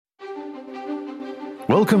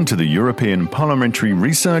Welcome to the European Parliamentary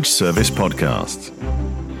Research Service podcast.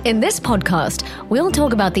 In this podcast, we'll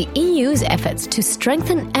talk about the EU's efforts to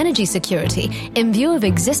strengthen energy security in view of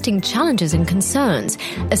existing challenges and concerns,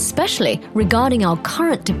 especially regarding our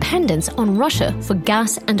current dependence on Russia for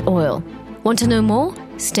gas and oil. Want to know more?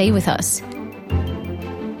 Stay with us.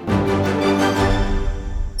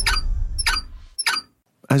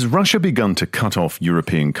 As Russia begun to cut off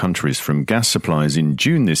European countries from gas supplies in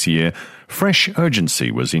June this year, fresh urgency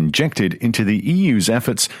was injected into the EU's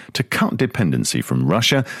efforts to cut dependency from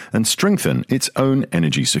Russia and strengthen its own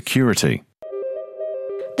energy security.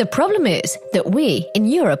 The problem is that we, in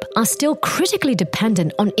Europe, are still critically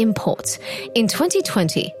dependent on imports. In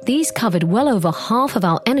 2020, these covered well over half of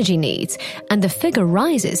our energy needs, and the figure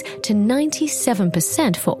rises to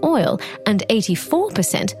 97% for oil and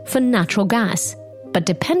 84% for natural gas. But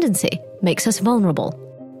dependency makes us vulnerable.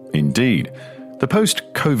 Indeed. The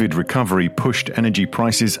post-COVID recovery pushed energy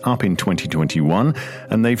prices up in 2021,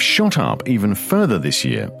 and they've shot up even further this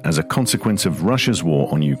year as a consequence of Russia's war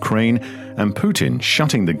on Ukraine and Putin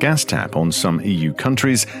shutting the gas tap on some EU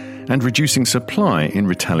countries and reducing supply in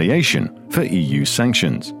retaliation for EU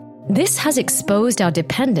sanctions. This has exposed our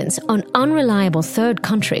dependence on unreliable third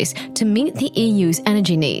countries to meet the EU's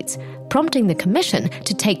energy needs, prompting the Commission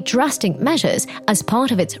to take drastic measures as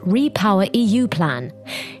part of its Repower EU plan.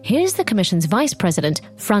 Here's the Commission's Vice President,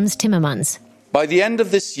 Frans Timmermans. By the end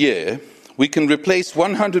of this year, we can replace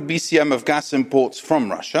 100 BCM of gas imports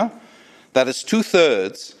from Russia. That is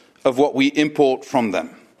 2/3 of what we import from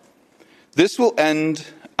them. This will end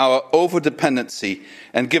our over-dependency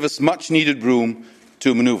and give us much-needed room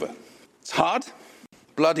to maneuver. It's hard,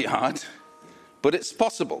 bloody hard, but it's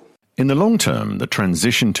possible. In the long term, the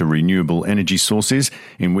transition to renewable energy sources,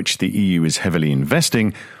 in which the EU is heavily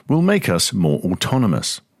investing, will make us more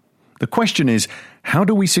autonomous. The question is, how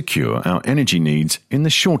do we secure our energy needs in the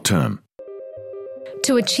short term?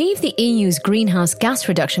 To achieve the EU's greenhouse gas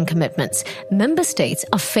reduction commitments, member states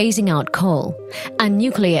are phasing out coal, and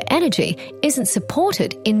nuclear energy isn't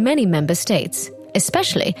supported in many member states,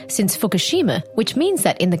 especially since Fukushima, which means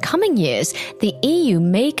that in the coming years, the EU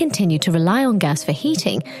may continue to rely on gas for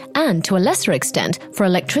heating and, to a lesser extent, for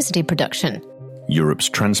electricity production. Europe's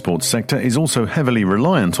transport sector is also heavily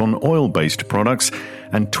reliant on oil-based products,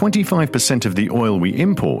 and 25% of the oil we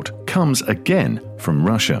import comes again from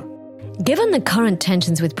Russia. Given the current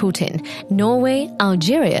tensions with Putin, Norway,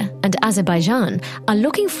 Algeria and Azerbaijan are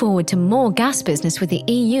looking forward to more gas business with the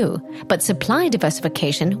EU, but supply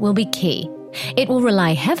diversification will be key. It will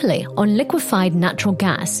rely heavily on liquefied natural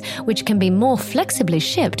gas, which can be more flexibly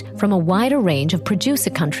shipped from a wider range of producer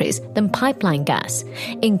countries than pipeline gas,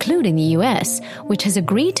 including the US, which has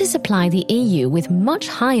agreed to supply the EU with much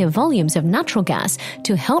higher volumes of natural gas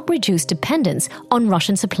to help reduce dependence on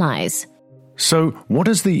Russian supplies. So, what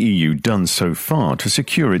has the EU done so far to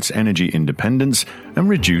secure its energy independence and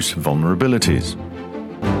reduce vulnerabilities?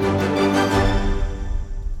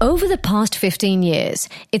 Over the past 15 years,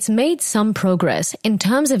 it's made some progress in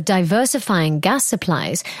terms of diversifying gas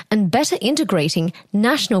supplies and better integrating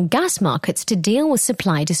national gas markets to deal with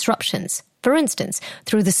supply disruptions. For instance,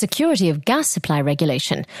 through the Security of Gas Supply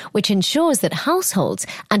Regulation, which ensures that households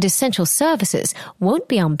and essential services won't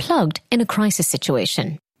be unplugged in a crisis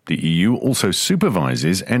situation. The EU also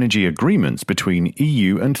supervises energy agreements between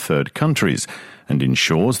EU and third countries and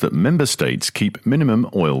ensures that member states keep minimum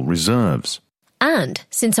oil reserves. And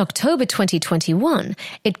since October 2021,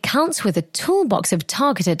 it counts with a toolbox of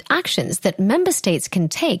targeted actions that member states can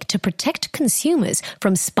take to protect consumers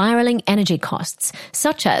from spiraling energy costs,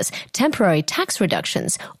 such as temporary tax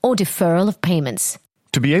reductions or deferral of payments.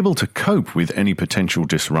 To be able to cope with any potential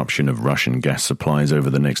disruption of Russian gas supplies over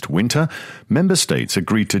the next winter, member states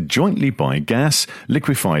agreed to jointly buy gas,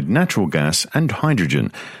 liquefied natural gas and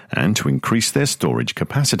hydrogen, and to increase their storage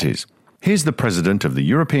capacities. Here's the President of the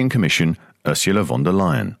European Commission, Ursula von der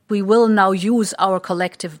Leyen. We will now use our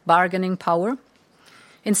collective bargaining power.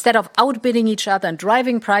 Instead of outbidding each other and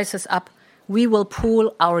driving prices up, we will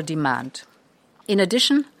pool our demand. In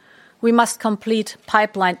addition, we must complete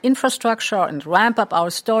pipeline infrastructure and ramp up our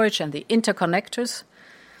storage and the interconnectors.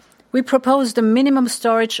 We proposed a minimum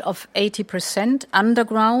storage of 80%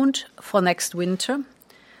 underground for next winter,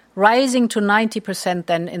 rising to 90%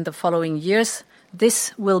 then in the following years.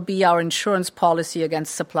 This will be our insurance policy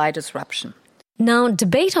against supply disruption. Now,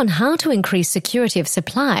 debate on how to increase security of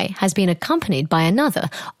supply has been accompanied by another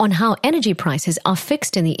on how energy prices are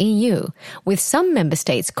fixed in the EU, with some member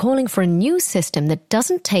states calling for a new system that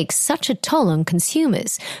doesn't take such a toll on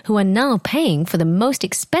consumers who are now paying for the most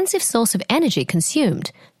expensive source of energy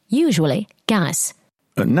consumed, usually gas.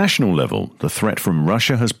 At national level, the threat from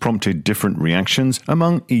Russia has prompted different reactions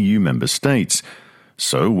among EU member states.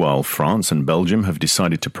 So, while France and Belgium have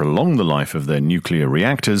decided to prolong the life of their nuclear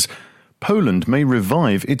reactors, Poland may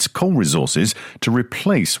revive its coal resources to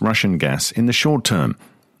replace Russian gas in the short term.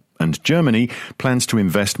 And Germany plans to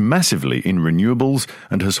invest massively in renewables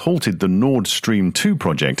and has halted the Nord Stream 2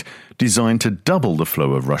 project designed to double the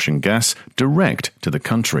flow of Russian gas direct to the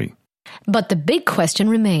country. But the big question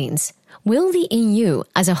remains. Will the EU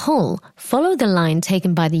as a whole follow the line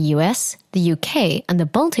taken by the US, the UK and the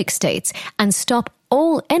Baltic states and stop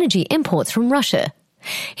all energy imports from Russia?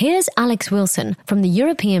 Here's Alex Wilson from the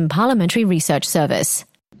European Parliamentary Research Service.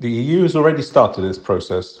 The EU has already started this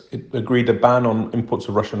process. It agreed a ban on imports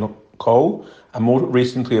of Russian coal and more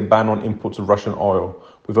recently a ban on imports of Russian oil,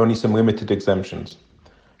 with only some limited exemptions.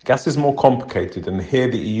 Gas is more complicated and here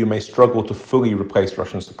the EU may struggle to fully replace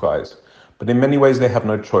Russian supplies. But in many ways they have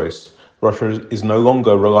no choice. Russia is no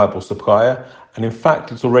longer a reliable supplier, and in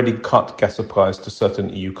fact it's already cut gas supplies to certain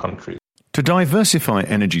EU countries. To diversify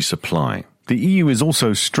energy supply, the EU is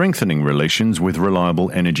also strengthening relations with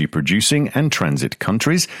reliable energy producing and transit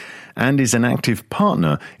countries, and is an active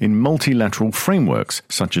partner in multilateral frameworks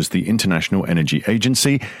such as the International Energy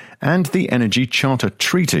Agency and the Energy Charter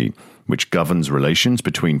Treaty, which governs relations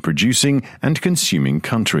between producing and consuming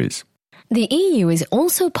countries. The EU is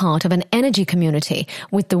also part of an energy community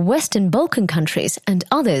with the Western Balkan countries and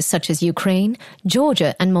others such as Ukraine,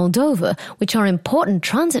 Georgia and Moldova, which are important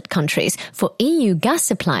transit countries for EU gas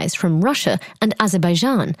supplies from Russia and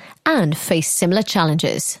Azerbaijan and face similar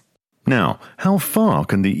challenges. Now, how far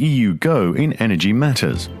can the EU go in energy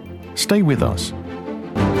matters? Stay with us.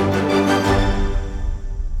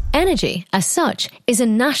 Energy, as such, is a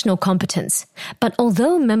national competence. But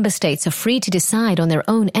although member states are free to decide on their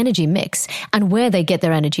own energy mix and where they get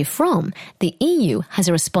their energy from, the EU has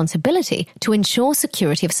a responsibility to ensure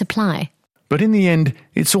security of supply. But in the end,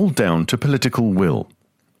 it's all down to political will.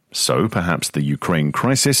 So perhaps the Ukraine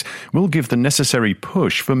crisis will give the necessary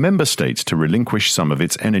push for member states to relinquish some of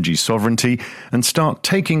its energy sovereignty and start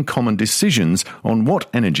taking common decisions on what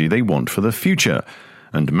energy they want for the future,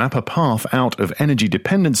 and map a path out of energy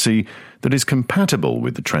dependency that is compatible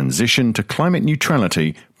with the transition to climate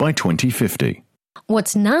neutrality by 2050.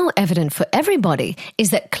 What's now evident for everybody is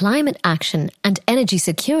that climate action and energy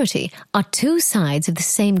security are two sides of the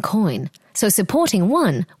same coin. So supporting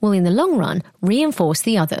one will in the long run reinforce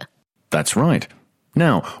the other. That's right.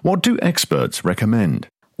 Now, what do experts recommend?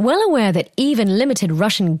 Well aware that even limited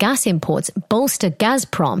Russian gas imports bolster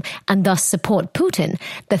Gazprom and thus support Putin,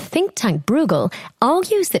 the think tank Bruegel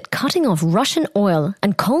argues that cutting off Russian oil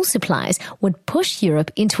and coal supplies would push Europe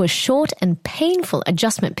into a short and painful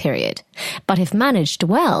adjustment period. But if managed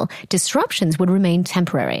well, disruptions would remain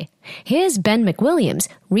temporary. Here's Ben McWilliams,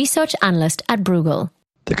 research analyst at Bruegel.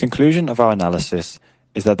 The conclusion of our analysis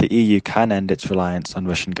is that the EU can end its reliance on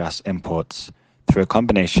Russian gas imports through a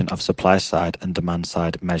combination of supply-side and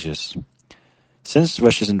demand-side measures. Since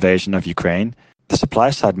Russia's invasion of Ukraine, the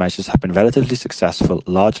supply-side measures have been relatively successful,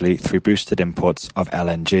 largely through boosted imports of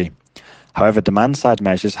LNG. However, demand-side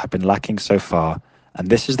measures have been lacking so far, and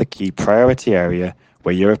this is the key priority area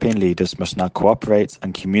where European leaders must now cooperate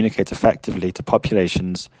and communicate effectively to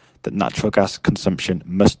populations that natural gas consumption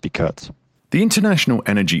must be cut. The International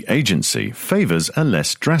Energy Agency favours a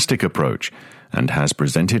less drastic approach and has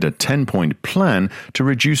presented a 10-point plan to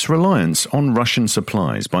reduce reliance on Russian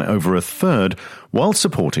supplies by over a third while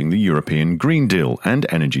supporting the European Green Deal and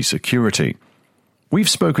energy security. We've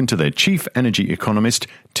spoken to their chief energy economist,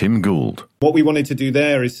 Tim Gould. What we wanted to do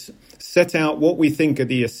there is set out what we think are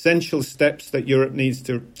the essential steps that Europe needs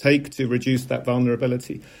to take to reduce that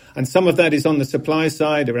vulnerability. And some of that is on the supply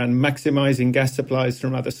side, around maximising gas supplies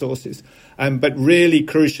from other sources, but really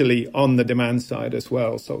crucially on the demand side as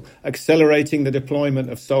well. So accelerating the deployment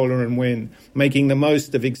of solar and wind, making the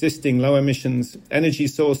most of existing low emissions energy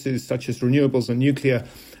sources such as renewables and nuclear,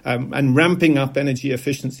 and ramping up energy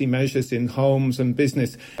efficiency measures in homes and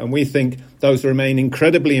business. And we think those remain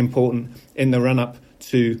incredibly important in the run-up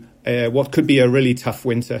to what could be a really tough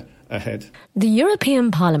winter ahead. The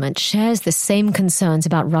European Parliament shares the same concerns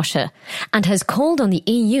about Russia and has called on the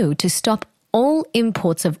EU to stop all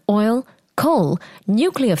imports of oil, coal,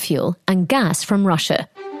 nuclear fuel and gas from Russia.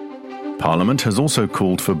 Parliament has also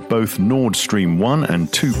called for both Nord Stream 1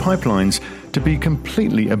 and 2 pipelines to be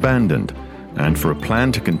completely abandoned and for a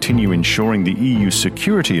plan to continue ensuring the EU's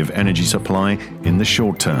security of energy supply in the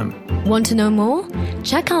short term. Want to know more?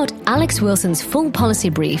 Check out Alex Wilson's full policy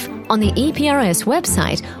brief on the EPRS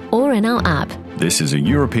website or in our app. This is a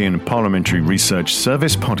European Parliamentary Research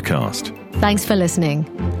Service podcast. Thanks for listening.